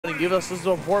and give us some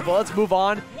support, but let's move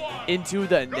on into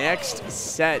the next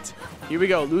set. Here we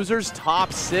go, losers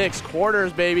top 6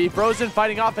 quarters, baby. Frozen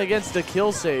fighting off against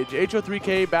dekillsage.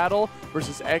 Ho3K battle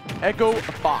versus Echo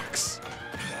Fox.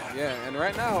 Yeah, and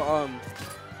right now,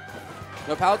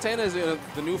 Palutena is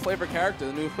the new flavor character,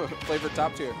 the new flavor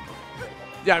top tier.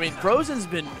 Yeah, I mean, Frozen's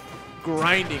been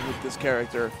grinding with this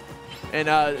character. And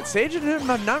Sage and him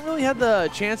have not really had the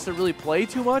chance to really play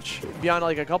too much beyond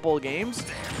like a couple of games.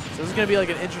 So this is going to be like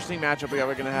an interesting matchup we're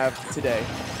going to have today.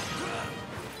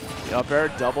 The up air,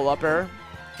 double up air.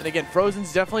 And again,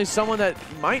 Frozen's definitely someone that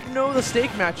might know the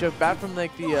stake matchup back from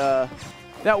like the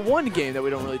that one game that we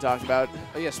don't really talk about.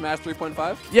 Oh yeah, Smash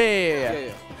 3.5?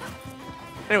 Yeah.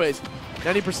 Anyways,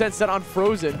 90% set on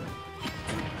Frozen.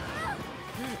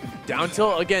 Down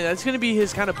tilt, again, that's going to be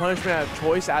his kind of punishment of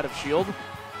choice out of shield.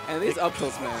 And these up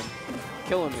tilts, man,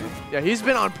 killing me. Yeah, he's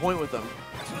been on point with them.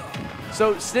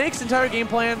 So Snake's entire game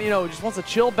plan, you know, just wants to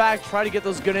chill back, try to get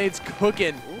those grenades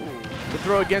cooking. To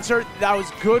throw against her. That was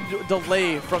good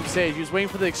delay from Sage. He was waiting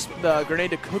for the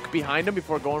grenade to cook behind him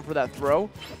before going for that throw.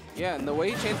 Yeah, and the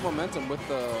way he changed momentum with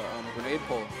the grenade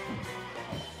pull.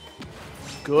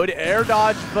 Good air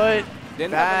dodge, but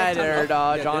bad air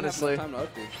dodge, honestly. Yeah,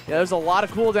 there's a lot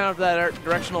of cooldown for that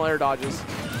directional air dodges.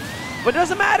 But it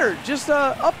doesn't matter. Just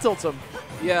up tilts him.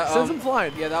 Yeah, sends him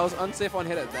flying. Yeah, that was unsafe on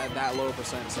hit at that low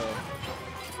percent, so.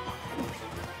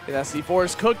 Yeah, that C4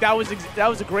 is cooked. That was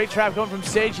a great trap coming from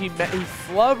Sage. He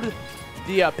flubbed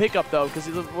the pickup though, because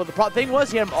well, the thing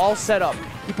was he had him all set up.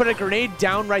 He put a grenade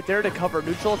down right there to cover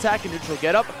neutral attack and neutral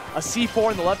get up, a C4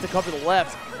 on the left to cover the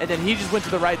left, and then he just went to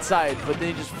the right side, but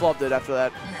then he just flubbed it after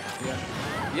that.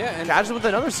 Yeah, and catches with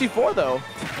another C4 though.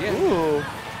 Yeah. Ooh.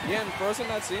 Yeah, and Frozen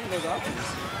not seeing those options.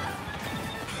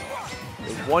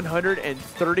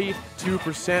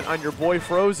 132% on your boy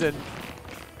Frozen.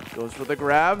 Goes for the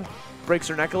grab. Breaks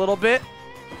her neck a little bit.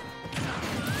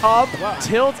 Up,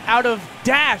 tilt out of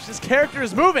dash. This character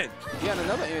is moving. Yeah, and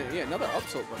another up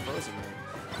tilt by Frozen, man.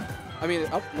 I mean,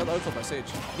 another up tilt by Sage.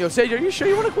 Yo, Sage, are you sure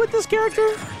you want to quit this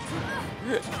character?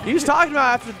 He was talking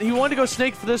about after he wanted to go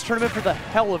Snake for this tournament for the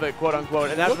hell of it, quote unquote,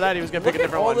 and after that he was going to pick a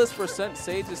different one. Look at all this percent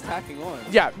Sage is tacking on.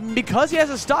 Yeah, because he has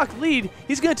a stock lead,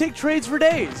 he's going to take trades for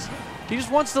days. He just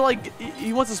wants to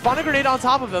he wants to spawn a grenade on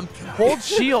top of him, hold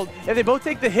shield, and they both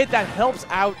take the hit that helps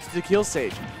out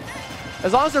dekillsage.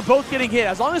 As long as they're both getting hit,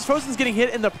 as long as Frozen's getting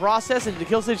hit in the process and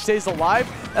dekillsage stays alive,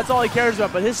 that's all he cares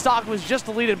about. But his stock was just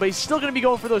deleted, but he's still going to be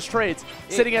going for those trades,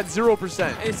 sitting at 0%.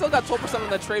 And he still got 12% on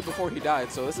that trade before he died,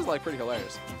 so this is like pretty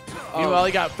hilarious. Meanwhile,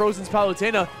 he got Frozen's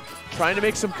Palutena trying to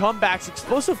make some comebacks.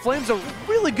 Explosive Flame's a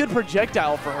really good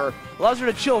projectile for her. Allows her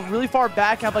to chill really far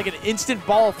back, have like an instant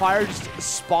ball of fire just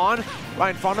spawn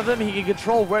right in front of him. He can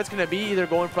control where it's going to be, either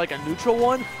going for like a neutral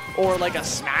one or like a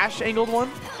smash angled one.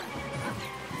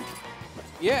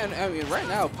 Yeah, and I mean, right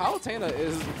now, Palutena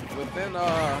is within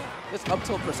this up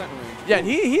tilt percent range. Yeah, and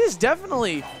he has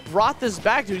definitely brought this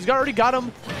back to. He's already got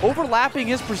him overlapping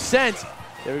his percent.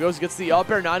 There he goes, gets the up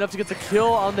air, not enough to get the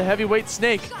kill on the heavyweight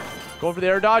Snake. Going for the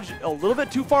air dodge, a little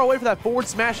bit too far away for that forward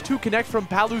smash to connect from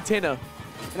Palutena.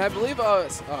 And I believe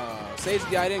Sage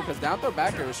died in because down throw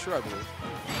back air was true, I believe.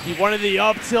 He wanted the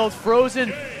up tilt.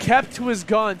 Frozen kept to his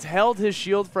guns, held his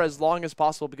shield for as long as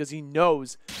possible because he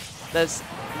knows that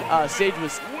Sage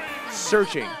was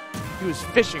searching. He was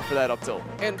fishing for that up tilt.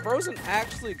 And Frozen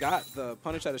actually got the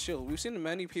punish out of shield. We've seen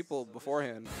many people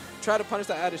beforehand try to punish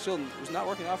that out of shield and it was not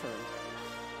working out for him.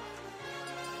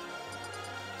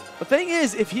 The thing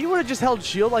is, if he would have just held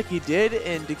shield like he did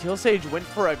and dekillsage went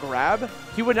for a grab,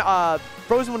 he would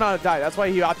Frozen would not have died. That's why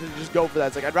he opted to just go for that.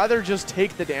 It's like, I'd rather just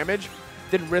take the damage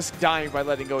than risk dying by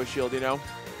letting go of shield, you know?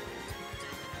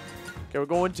 Okay, we're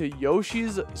going to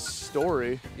Yoshi's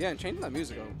story. Yeah, and changing that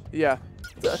music on. Yeah.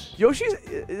 Yoshi's,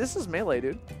 this is Melee,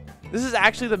 dude. This is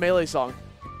actually the Melee song.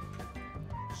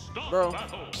 Bro,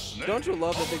 don't you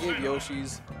love that they gave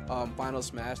Yoshi's Final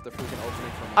Smash the freaking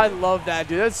ultimate from I love that,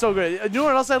 dude. That's so good. You know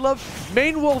what else I love?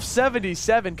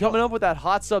 MainWolf77 coming up with that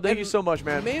hot sub. Thank you so much,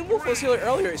 man. MainWolf was here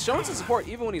earlier. He's showing some support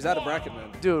even when he's out of bracket,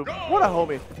 man. Dude, what a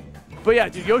homie. But yeah,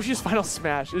 dude, Yoshi's Final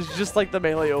Smash is just like the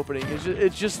Melee opening.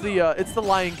 It's just the it's the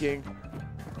Lion King.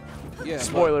 Yeah.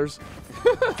 Spoilers.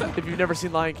 If you've never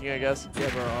seen Lion King, I guess. Yeah,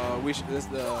 bro.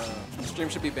 The stream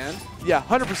should be banned. Yeah,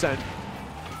 100%.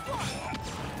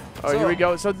 All right, here we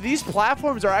go. So these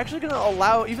platforms are actually going to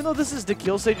allow, even though this is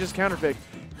dekillsage's counterpick,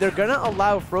 they're going to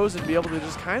allow Frozen to be able to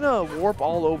just kind of warp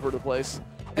all over the place.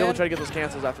 Be able to try to get those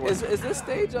cancels afterwards. Is this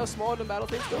stage smaller than Battle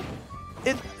Stage still?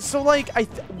 So like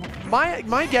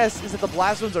my guess is that the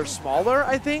blast zones are smaller,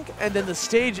 I think, and then the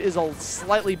stage is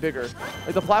slightly bigger.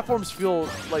 Like the platforms feel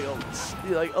like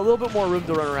a little bit more room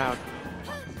to run around.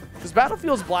 Because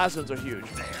Battlefield's blast zones are huge.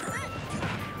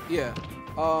 Yeah.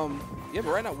 Yeah, but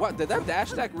right now, what did that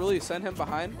dash attack really send him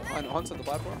behind on onto the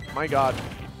platform? My God.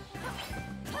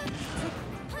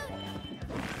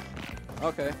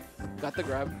 Okay, got the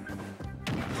grab.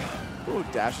 Ooh,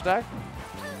 dash attack.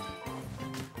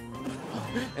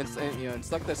 and you know, and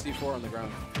stuck that C4 on the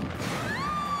ground.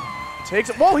 Takes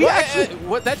it. Whoa, he actually.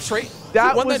 What that trade?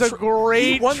 That was a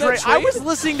great trade. I trade? was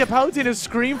listening to Palutena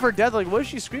scream for death. Like, what is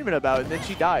she screaming about? And then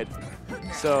she died.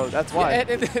 So that's why.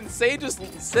 Yeah, and Sage is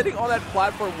sitting on that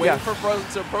platform waiting for Frozen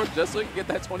to approach just so he can get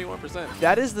that 21%.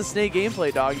 That is the Snake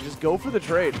gameplay, dog. You just go for the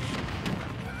trade.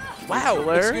 Wow.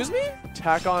 Excuse me?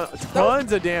 Tack on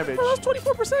tons of damage. Bro, that was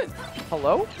 24%.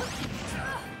 Hello?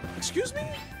 Excuse me?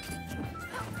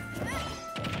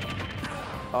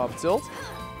 Up tilt.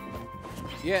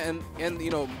 Yeah, and you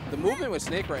know, the movement with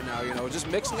Snake right now, you know, just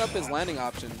mixing up his landing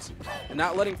options and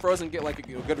not letting Frozen get like a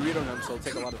good read on him, so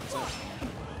take a lot of percent.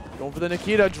 Going for the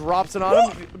Nikita, drops it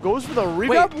on him, goes for the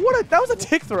rebound. That was a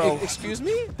tick throw. Excuse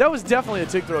me? That was definitely a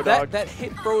tick throw, dog. That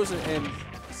hit Frozen and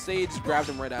Sage grabbed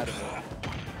him right out of it.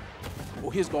 Oh,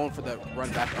 he's going for the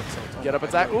run back up tilt. Oh, get up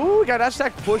attack. Ooh, got dash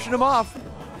attack pushing him off.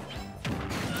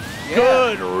 Yeah.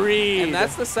 Good read. And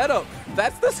that's the setup.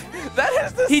 That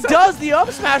is the He setup. does the up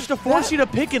smash to force you to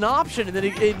pick an option, and then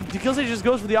dekillsage just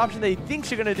goes for the option that he thinks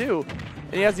you're going to do.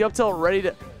 And he has the up tilt ready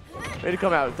to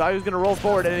come out. Thought he was going to roll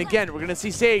forward, and again, we're going to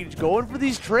see Sage going for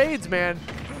these trades, man.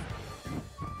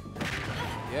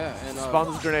 Yeah, and spawn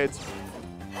those grenades.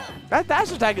 That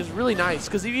dash attack is really nice,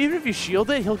 because even if you shield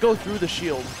it, he'll go through the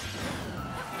shield.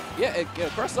 Yeah, it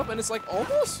presses up, and it's like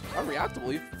almost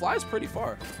unreactable. He flies pretty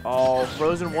far. Oh,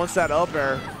 Frozen wants that up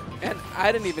air. And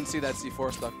I didn't even see that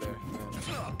C4 stuck there.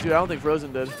 Dude, I don't think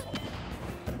Frozen did.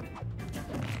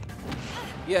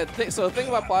 Yeah, so the thing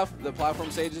about the platform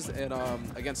stages and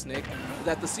against Snake,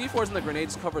 that the C4s and the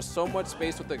grenades cover so much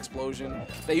space with the explosion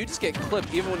that you just get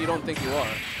clipped even when you don't think you are.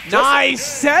 Nice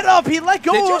setup! He let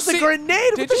go of the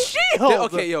grenade with the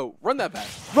shield! Okay, yo, run that back.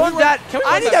 Run that!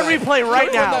 I need that replay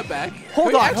right now. Run that back?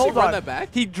 Hold on, hold on. Run that back?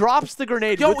 He drops the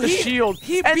grenade with the shield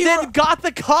and then got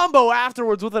the combo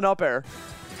afterwards with an up air.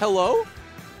 Hello?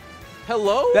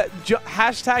 Hello? That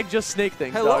hashtag just Snake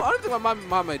thing. Hello? Dog. I don't think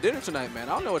I'm on my dinner tonight, man.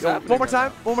 I don't know what's happening. One more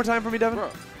time. One more time for me, Devin. Bro.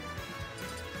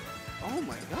 Oh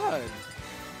my God.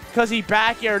 Because he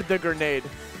back aired the grenade.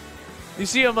 You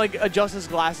see him like adjust his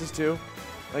glasses too,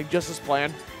 like just his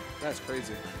plan. That's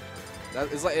crazy.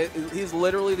 That is like he's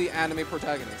literally the anime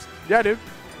protagonist. Yeah, dude.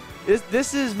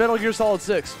 This is Metal Gear Solid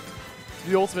 6,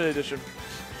 the Ultimate Edition.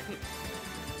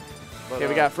 Okay,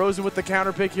 we got Frozen with the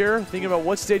counter pick here. Thinking about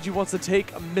what stage he wants to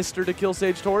take Mr.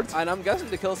 dekillsage towards. And I'm guessing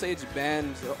dekillsage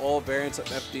banned all variants of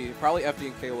FD, probably FD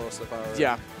and Kalos if I were.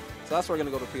 Yeah. So that's where we're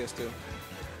going to go to PS2.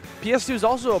 PS2 is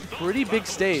also a pretty big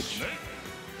stage.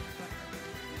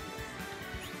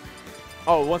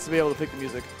 Oh, it wants to be able to pick the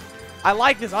music. I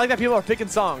like this. I like that people are picking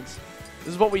songs. This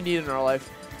is what we need in our life.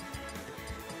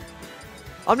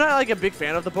 I'm not like a big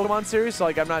fan of the Pokemon series, so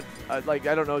like I'm not like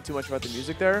I don't know too much about the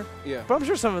music there. Yeah. But I'm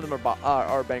sure some of them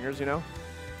are bangers, you know.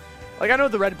 Like I know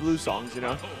the Red Blue songs, you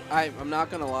know. I'm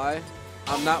not gonna lie,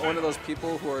 I'm not one of those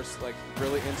people who are like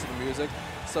really into the music.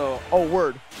 So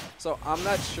word. So I'm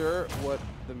not sure what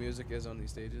the music is on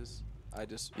these stages.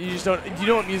 You just don't. You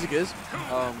know what music is?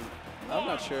 I'm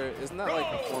not sure. Isn't that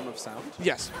like a form of sound?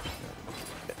 Yes.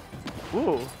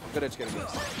 Ooh. Good educated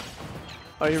guess.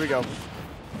 Oh, here we go.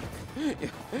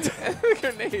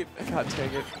 Grenade. God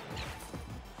dang it.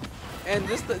 And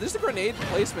just the grenade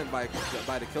placement by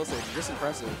dekillsage is just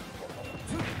impressive.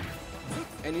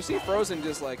 And you see Frozen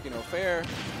just like, you know, fair,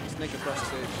 Snake across the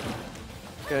stage.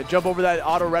 Gonna jump over that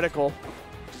auto reticle.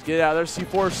 Just get it out of there.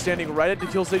 C4 standing right at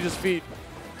dekillsage's feet.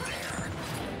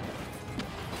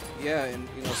 Yeah, and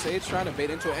you know, Sage trying to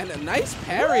bait into it. And a nice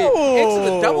parry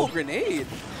into the double grenade.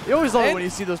 You always love it when you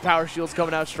see those power shields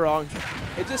coming out strong.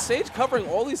 It's just Sage covering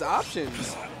all these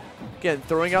options. Again,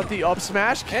 throwing out the up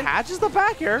smash, catches the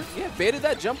back air. Yeah, baited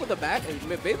that jump with the back, and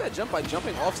baited that jump by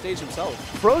jumping off stage himself.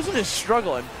 Frozen is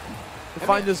struggling to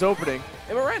find this opening.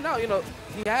 But right now, you know,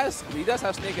 he does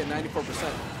have Snake at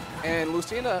 94%. And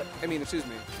Palutena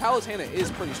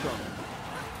is pretty strong.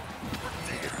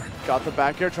 Got the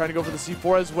back air, trying to go for the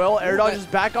C4 as well. Air dodges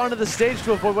back onto the stage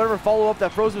to avoid whatever follow-up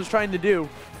that Frozen was trying to do.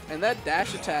 And that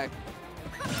dash attack.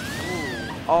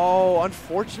 Oh,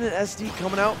 unfortunate SD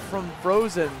coming out from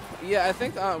Frozen. Yeah, I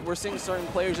think we're seeing certain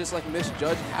players just like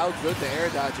misjudge how good the air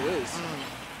dodge is.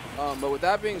 But with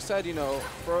that being said, you know,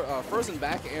 Frozen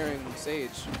back airing Sage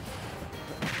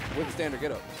with the standard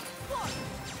get up.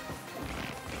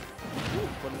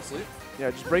 Put him to sleep.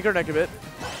 Yeah, just break her neck a bit.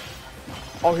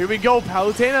 Oh, here we go,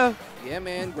 Palutena. Yeah,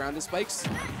 man, grounded spikes.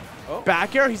 Oh.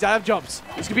 Back air, he's out of jumps.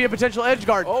 This could be a potential edge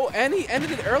guard. Oh, and he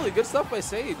ended it early. Good stuff by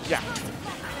Sage. Yeah.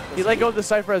 He let go of the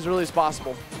Cypher as early as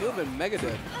possible. He would have been mega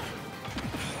dead.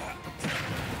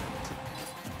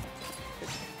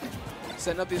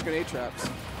 Setting up these grenade traps.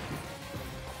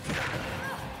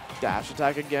 Dash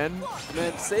attack again.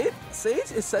 Man,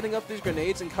 Sage is setting up these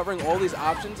grenades and covering all these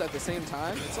options at the same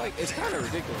time. It's like, it's kind of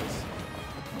ridiculous.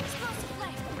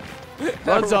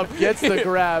 Runs up, gets the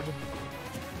grab.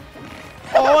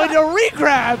 Oh, and a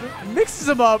re-grab! Mixes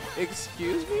him up.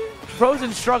 Excuse me?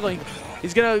 Frozen struggling.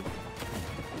 He's gonna...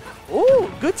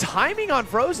 Ooh, good timing on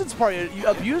Frozen's part.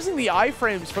 Abusing the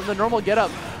iframes from the normal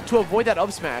getup to avoid that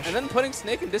up smash. And then putting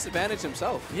Snake in disadvantage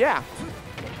himself. Yeah.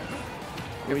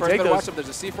 Here we take watch up. There's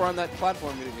a C4 on that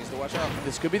platform. He needs to watch out.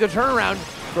 This could be the turnaround.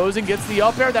 Frozen gets the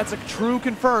up air. That's a true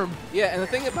confirm. Yeah, and the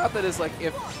thing about that is, like,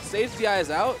 if Sage DI is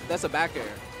out, that's a back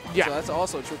air. Yeah. So that's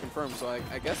also a true confirm. So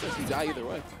I guess that's he die either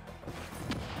way.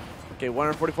 Okay,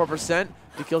 144%.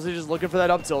 dekillsage is looking for that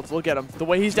up tilt. Look at him. The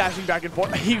way he's dashing back and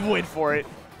forth, he went for it.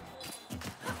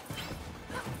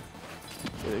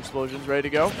 The explosion's ready to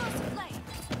go.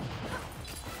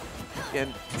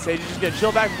 And Sage is just going to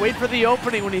chill back, wait for the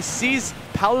opening when he sees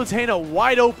Palutena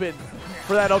wide open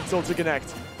for that up tilt to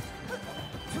connect.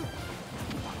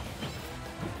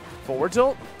 Forward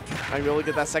tilt. I can really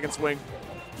get that second swing.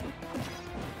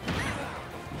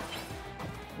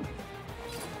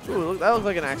 Ooh, that looked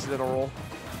like an accidental roll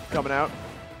coming out.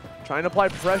 Trying to apply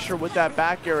pressure with that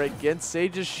back air against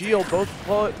Sage's shield. Both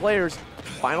players,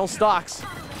 final stocks.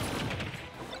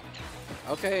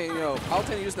 Okay, you know,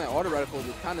 Palutena using that auto reticle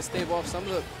to kind of stave off some of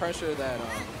the pressure that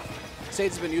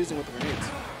Sage has been using with the grenades.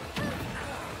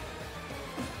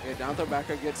 Okay, down throw back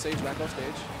air gets Sage back off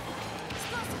stage.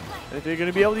 And if you're going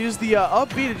to be able to use the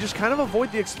up B to just kind of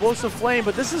avoid the explosive flame,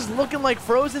 but this is looking like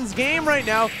Frozen's game right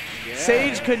now. Yeah.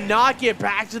 Sage could not get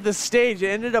back to the stage. It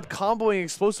ended up comboing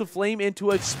explosive flame into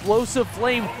explosive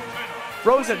flame.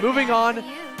 Frozen moving on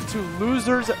to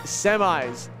losers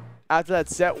semis after that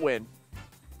set win.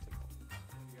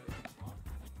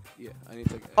 Yeah, I need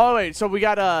to. Oh wait, so we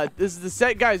got this is the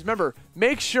set, guys. Remember,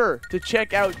 make sure to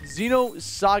check out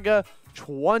XenoZero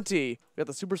 20. We got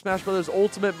the Super Smash Bros.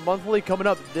 Ultimate Monthly coming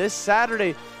up this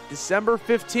Saturday, December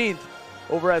 15th,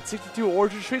 over at 62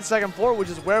 Orchard Street, second floor, which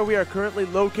is where we are currently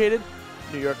located,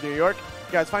 New York, New York.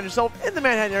 You guys find yourself in the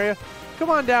Manhattan area, come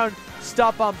on down,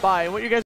 stop on by, and what you guys